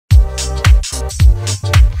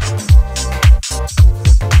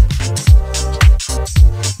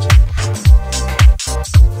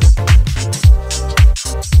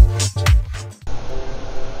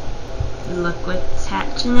Look what's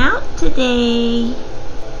hatching out today.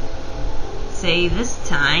 Say this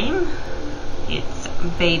time, it's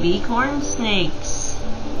baby corn snakes.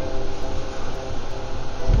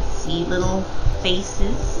 See little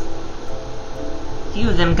faces. A few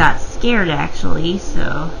of them got scared actually,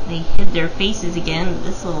 so they hid their faces again.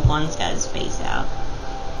 This little one's got his face out.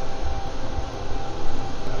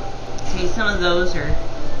 Okay, some of those are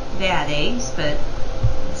bad eggs, but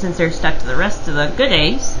since they're stuck to the rest of the good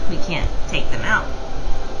eggs, we can't take them out.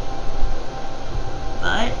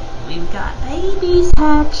 But we've got babies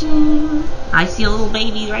hatching. I see a little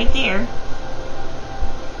baby right there.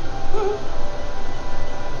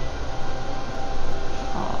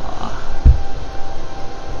 Aww.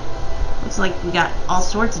 Looks like we got all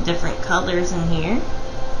sorts of different colors in here.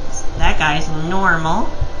 That guy's normal.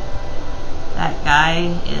 That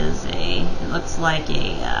guy is it looks like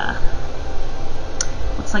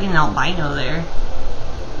an albino there.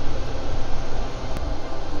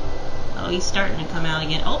 Oh, he's starting to come out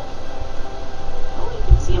again. Oh, you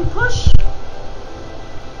can see him push.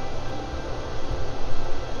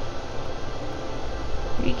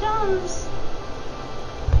 Here he comes.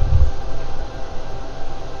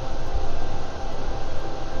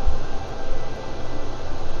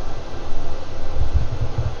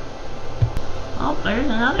 Oh, there's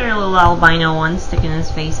another little albino one sticking his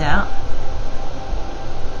face out.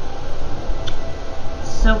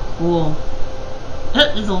 So cool.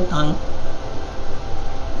 His little tongue.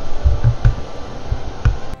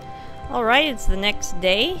 Alright, it's the next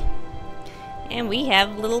day, and we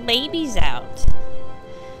have little babies out.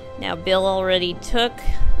 Now, Bill already took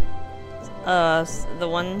the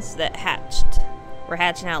ones that were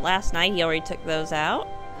hatching out last night. He already took those out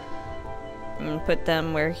and put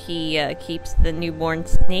them where he keeps the newborn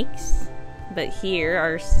snakes. But here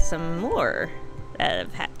are some more that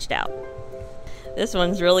have hatched out. This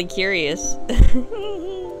one's really curious.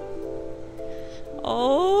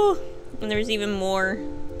 Oh, and there's even more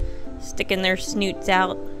sticking their snoots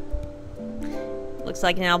out. Looks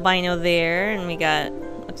like an albino there, and we got,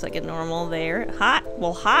 looks like a normal there. Hi,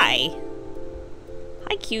 well, hi.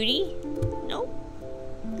 Hi, cutie. Nope.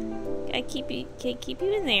 Gotta keep you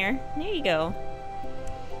in there. There you go.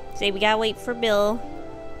 Say we gotta wait for Bill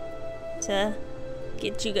to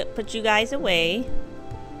put you guys away.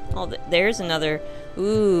 Oh, there's another.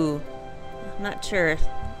 Ooh, I'm not sure.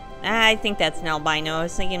 I think that's an albino. I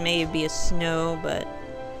was thinking maybe it'd be a snow, but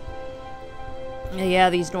yeah,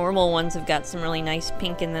 these normal ones have got some really nice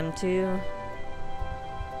pink in them too.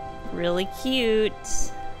 Really cute.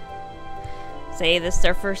 Say this is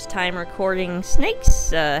our first time recording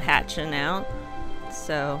snakes hatching out,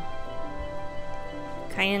 so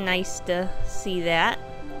kind of nice to see that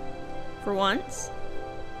for once.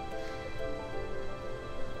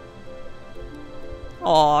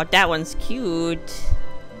 Aw, that one's cute.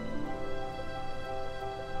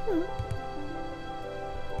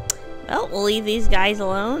 Well, we'll leave these guys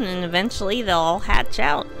alone and eventually they'll all hatch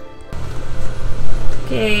out.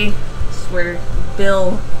 Okay, this is where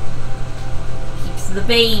Bill keeps the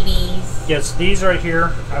babies. Yes, these right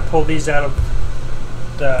here, I pulled these out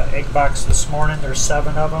of the egg box this morning. There's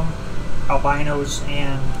 7 of them, albinos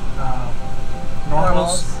and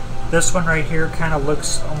normals. This one right here kind of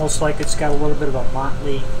looks almost like it's got a little bit of a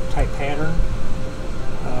motley type pattern.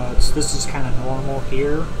 This is kind of normal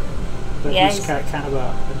here, but yeah, he's got kind of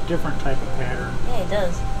a different type of pattern. Yeah, it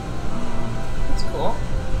does. That's cool.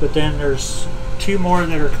 But then there's 2 more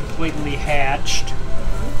that are completely hatched.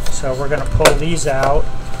 So we're going to pull these out.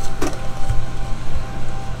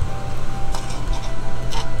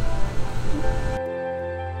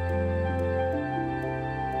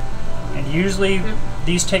 And usually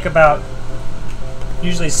these take about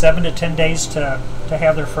 7 to 10 days to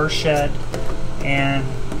have their first shed, and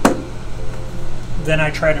then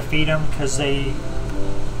I try to feed them because they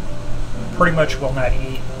pretty much will not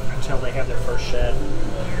eat until they have their first shed.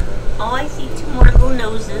 Yeah. Oh, I see 2 more little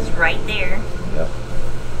noses right there. Yep.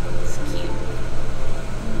 It's cute.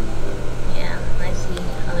 Yeah, I see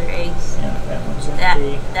other eggs. Yeah, that one's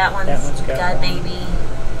empty. That one's got a baby.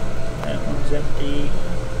 That one's empty.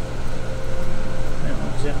 That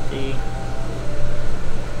one's empty.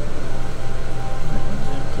 That one's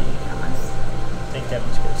empty. I think that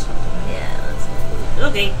one's got something. Yeah, that's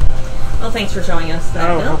okay. Well, thanks for showing us that,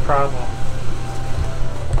 Oh, Bill. no problem.